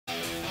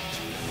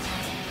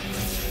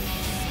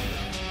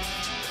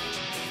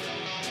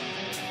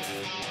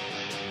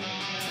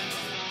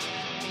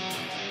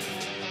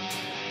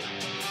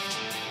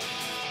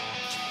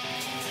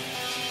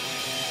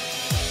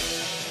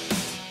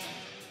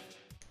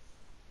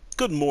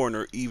Good morning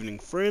or evening,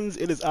 friends.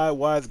 It is I,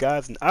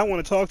 WYZEGUISE, and I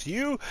want to talk to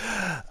you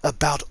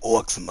about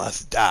Orcs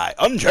Must Die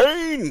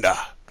Unchained!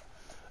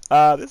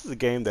 This is a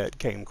game that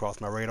came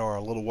across my radar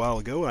a little while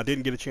ago, and I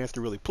didn't get a chance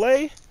to really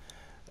play.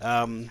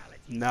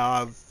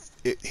 Now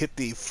it hit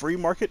the free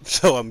market,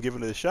 so I'm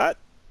giving it a shot.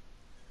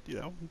 You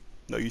know,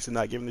 no use in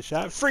not giving it a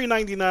shot. Free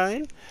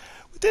 99.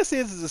 What this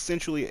is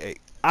essentially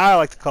I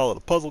like to call it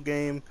a puzzle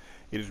game.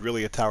 It is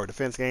really a tower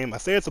defense game. I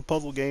say it's a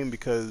puzzle game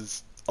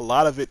because a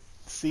lot of it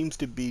seems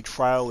to be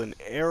trial and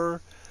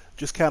error,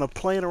 just kind of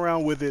playing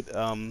around with it.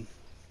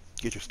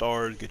 Get your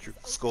stars, get your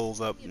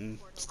skulls up, and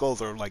skulls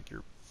are like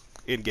your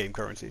in-game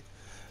currency.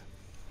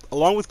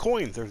 Along with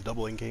coins, there's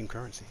double in-game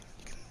currency.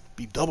 You can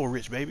be double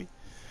rich, baby.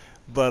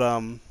 But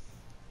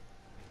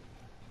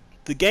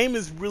the game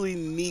is really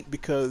neat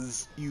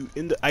because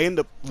I end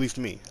up, at least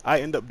me, I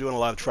end up doing a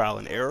lot of trial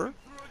and error.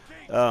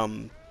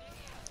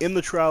 In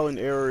the trial and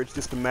error, it's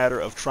just a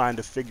matter of trying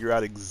to figure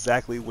out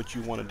exactly what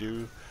you want to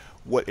do,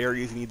 what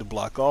areas you need to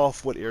block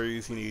off, what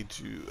areas you need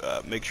to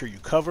make sure you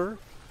cover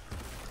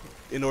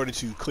in order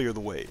to clear the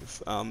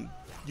wave.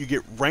 You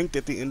get ranked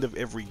at the end of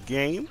every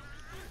game.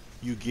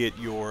 You get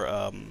your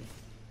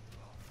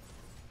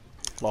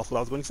lost what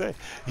I was going to say.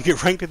 You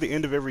get ranked at the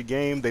end of every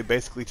game. They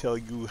basically tell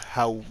you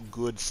how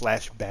good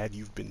 / bad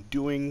you've been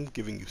doing,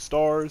 giving you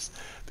stars,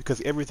 because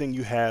everything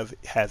you have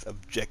has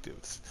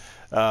objectives.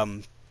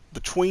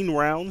 Between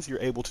rounds,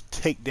 you're able to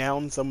take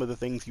down some of the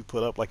things you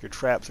put up, like your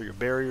traps or your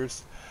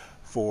barriers,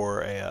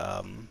 for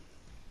a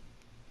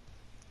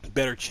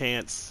better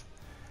chance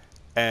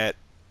at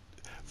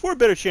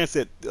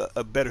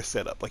a better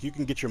setup. Like, you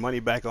can get your money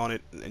back on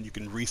it, and you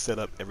can reset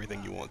up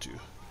everything you want to.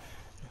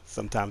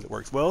 Sometimes it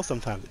works well,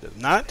 sometimes it does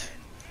not,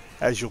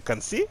 as you can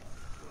see.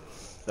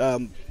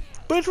 But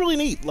it's really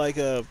neat, like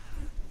kind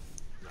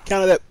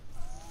of that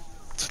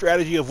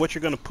strategy of what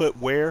you're going to put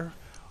where,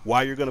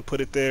 why you're going to put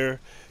it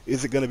there,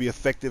 is it going to be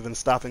effective in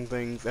stopping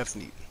things. That's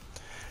neat.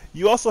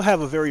 You also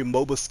have a very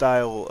MOBA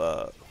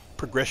style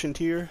progression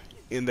tier,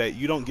 in that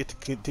you don't get to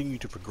continue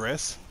to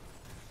progress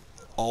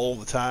all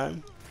the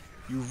time.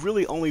 You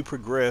really only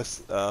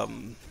progress,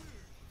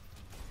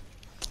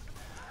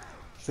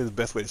 say the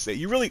best way to say it.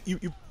 You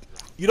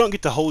don't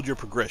get to hold your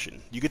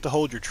progression. You get to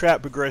hold your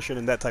trap progression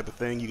and that type of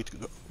thing. You get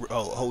to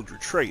hold your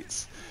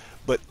traits.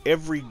 But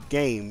every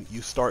game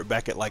you start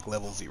back at like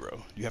level 0.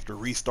 You have to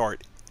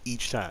restart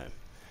each time,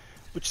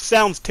 which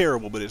sounds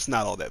terrible, but it's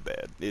not all that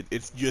bad.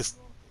 It's just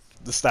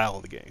the style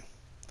of the game.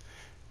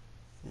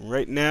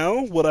 Right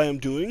now, what I am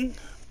doing,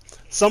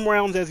 some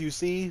rounds, as you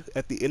see,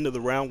 at the end of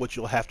the round, what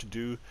you'll have to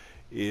do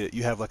is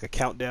you have like a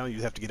countdown.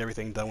 You have to get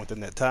everything done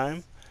within that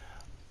time.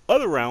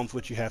 Other rounds,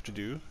 what you have to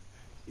do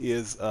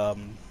is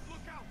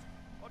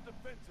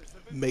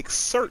make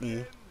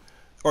certain,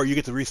 or you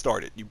get to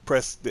restart it. You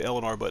press the L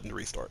and R button to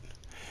restart.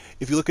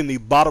 If you look in the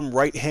bottom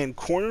right-hand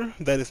corner,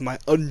 that is my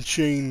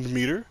Unchained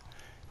meter.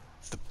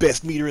 It's the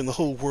best meter in the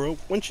whole world.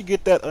 Once you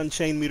get that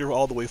Unchained meter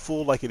all the way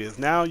full like it is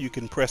now, you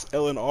can press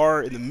L and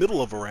R in the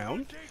middle of a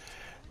round.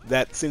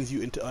 That sends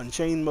you into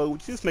Unchained mode,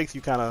 which just makes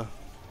you kind of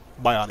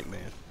Bionic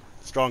Man.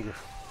 Stronger,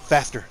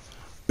 faster,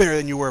 better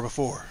than you were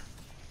before.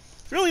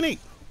 It's really neat.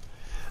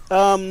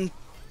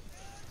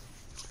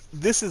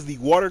 This is the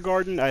Water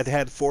Garden. I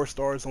had 4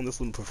 stars on this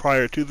one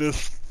prior to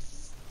this,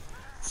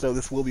 so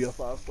this will be a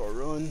 5-star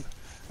run.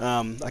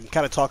 I can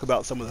kind of talk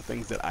about some of the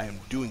things that I am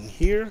doing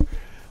here.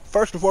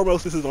 First and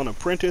foremost, this is on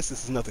Apprentice.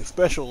 This is nothing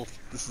special.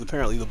 This is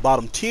apparently the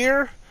bottom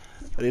tier.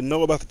 I didn't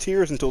know about the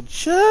tiers until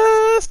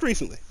just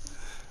recently.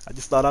 I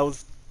just thought I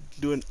was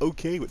doing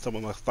okay with some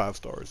of my 5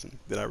 stars, and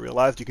then I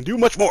realized you can do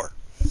much more.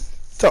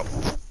 So,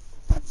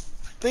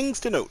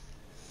 things to note.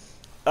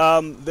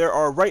 There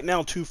are right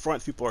now 2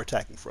 fronts people are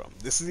attacking from.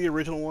 This is the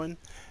original one,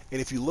 and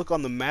if you look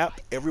on the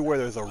map, everywhere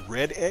there's a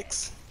red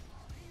X,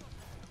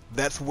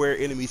 that's where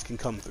enemies can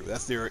come through.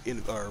 That's their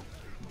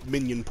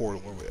minion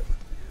portal or whatever.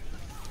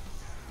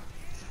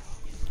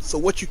 So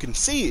what you can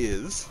see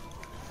is,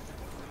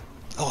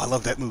 oh, I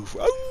love that move.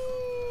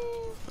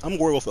 Oh, I'm a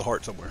werewolf at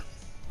heart somewhere.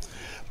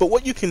 But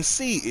what you can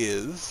see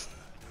is,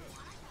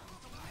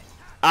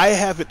 I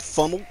have it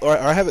funneled, or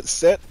I have it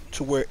set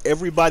to where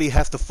everybody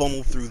has to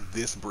funnel through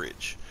this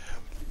bridge.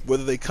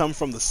 Whether they come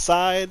from the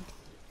side,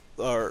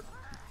 or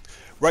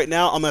right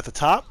now I'm at the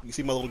top. You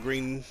see my little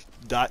green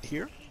dot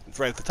here? It's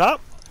right at the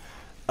top.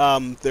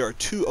 There are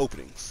 2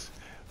 openings.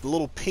 The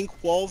little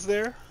pink walls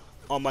there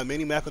on my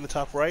mini map in the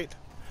top right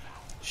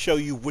show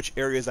you which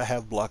areas I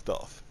have blocked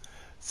off.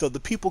 So the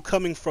people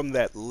coming from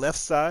that left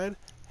side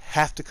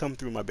have to come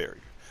through my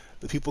barrier.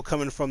 The people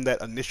coming from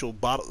that initial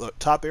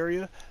top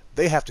area,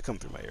 they have to come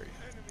through my area.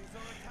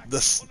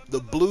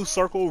 The blue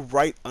circle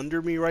right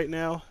under me right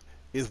now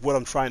is what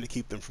I'm trying to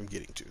keep them from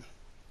getting to.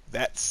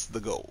 That's the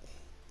goal.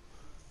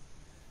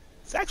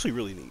 It's actually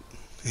really neat.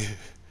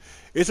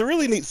 It's a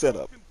really neat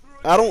setup.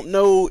 I don't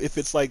know if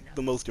it's like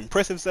the most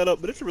impressive setup,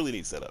 but it's a really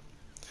neat setup.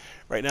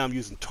 Right now I'm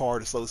using tar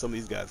to slow some of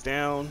these guys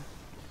down,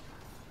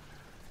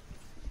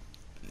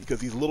 because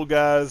these little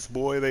guys,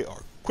 boy, they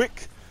are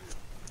quick,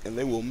 and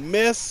they will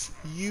mess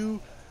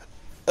you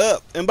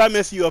up. And by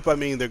mess you up, I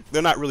mean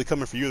they're not really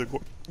coming for you. They're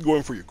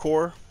going for your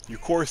core. Your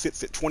core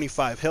sits at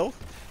 25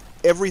 health.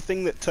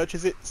 Everything that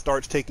touches it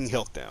starts taking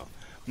health down.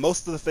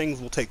 Most of the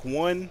things will take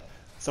 1.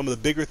 Some of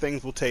the bigger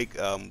things will take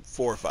 4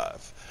 or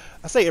 5.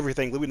 I say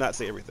everything, let me not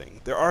say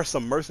everything. There are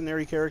some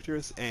mercenary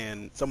characters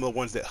and some of the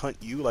ones that hunt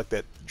you, like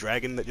that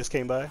dragon that just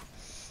came by.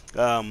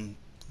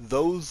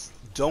 Those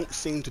don't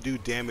seem to do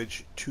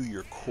damage to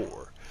your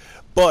core.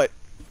 But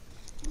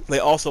they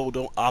also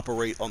don't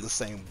operate on the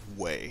same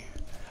way.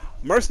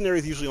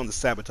 Mercenaries usually on the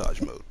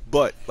sabotage mode,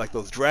 but like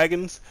those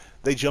dragons,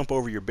 they jump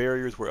over your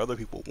barriers where other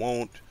people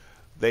won't.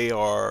 They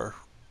are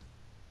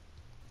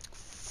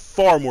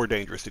far more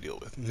dangerous to deal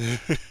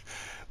with.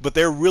 But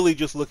they're really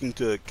just looking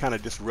to kind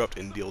of disrupt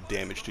and deal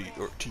damage to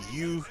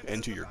you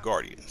and to your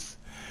guardians.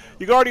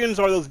 Your guardians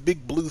are those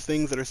big blue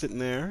things that are sitting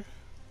there.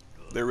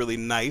 They're really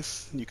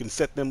nice. You can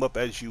set them up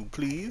as you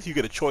please. You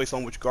get a choice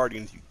on which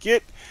guardians you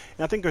get,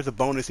 and I think there's a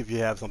bonus if you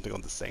have something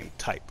on the same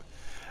type.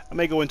 I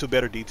may go into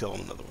better detail on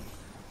another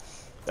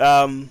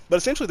one. But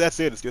essentially that's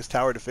it. It's just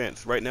tower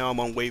defense. Right now I'm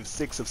on wave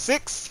 6 of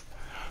 6.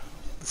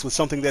 This was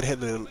something that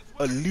had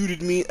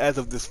eluded me as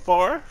of this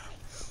far.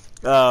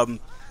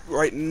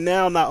 Right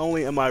now, not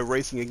only am I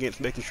racing against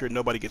making sure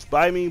nobody gets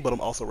by me, but I'm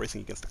also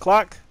racing against the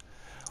clock.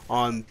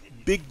 On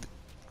big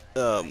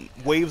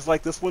waves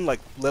like this one, like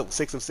level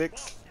 6 of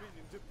 6,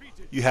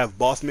 you have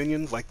boss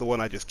minions like the one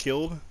I just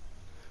killed.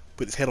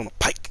 Put his head on a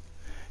pike.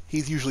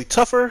 He's usually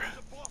tougher.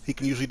 He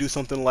can usually do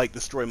something like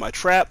destroy my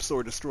traps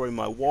or destroy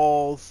my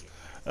walls.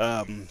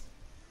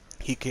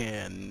 He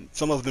can,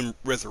 some of them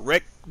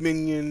resurrect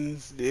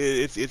minions.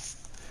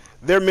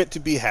 They're meant to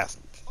be hassled.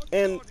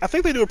 And I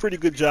think they do a pretty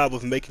good job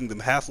of making them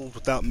hassles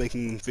without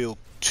making them feel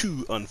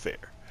too unfair.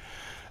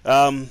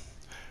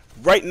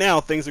 Right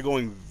now, things are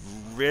going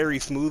very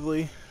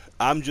smoothly.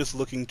 I'm just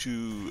looking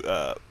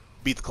to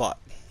beat the clock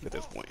at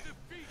this point.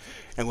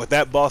 And with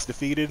that boss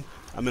defeated,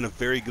 I'm in a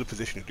very good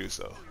position to do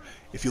so.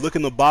 If you look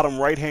in the bottom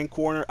right-hand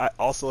corner, I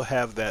also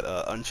have that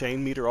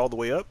Unchained meter all the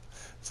way up.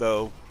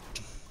 So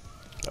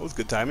that was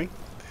good timing.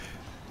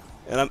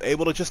 And I'm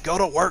able to just go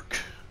to work.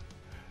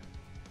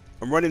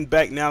 I'm running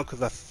back now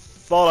because I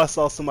thought I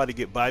saw somebody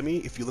get by me.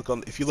 If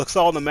you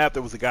saw on the map,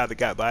 there was a guy that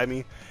got by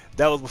me.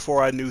 That was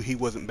before I knew he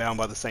wasn't bound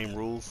by the same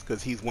rules,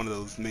 because he's one of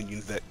those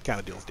minions that kind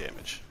of deals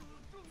damage.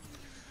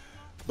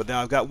 But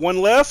now I've got one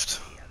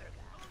left.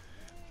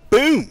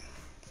 Boom!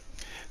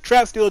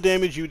 Traps deal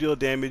damage, you deal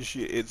damage.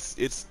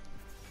 It's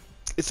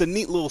a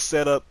neat little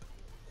setup,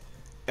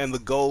 and the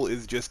goal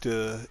is just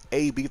to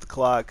A, beat the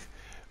clock,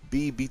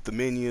 B, beat the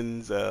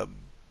minions.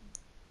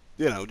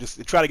 You know,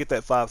 just try to get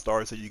that 5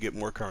 stars so you get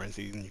more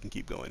currency and you can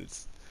keep going.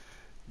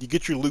 You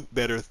get your loot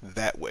better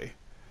that way.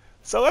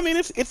 So I mean,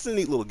 it's a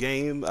neat little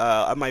game.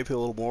 I might play a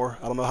little more.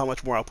 I don't know how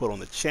much more I'll put on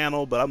the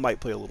channel, but I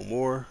might play a little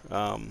more.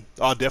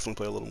 I'll definitely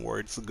play a little more.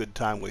 It's a good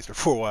time waster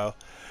for a while.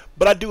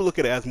 But I do look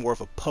at it as more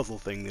of a puzzle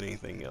thing than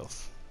anything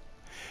else.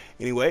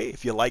 Anyway,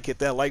 if you like, hit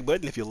that like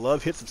button. If you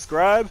love, hit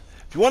subscribe.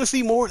 If you want to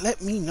see more,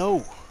 let me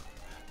know.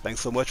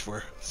 Thanks so much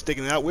for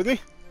sticking it out with me.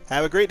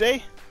 Have a great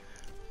day.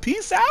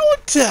 Peace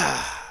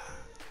out.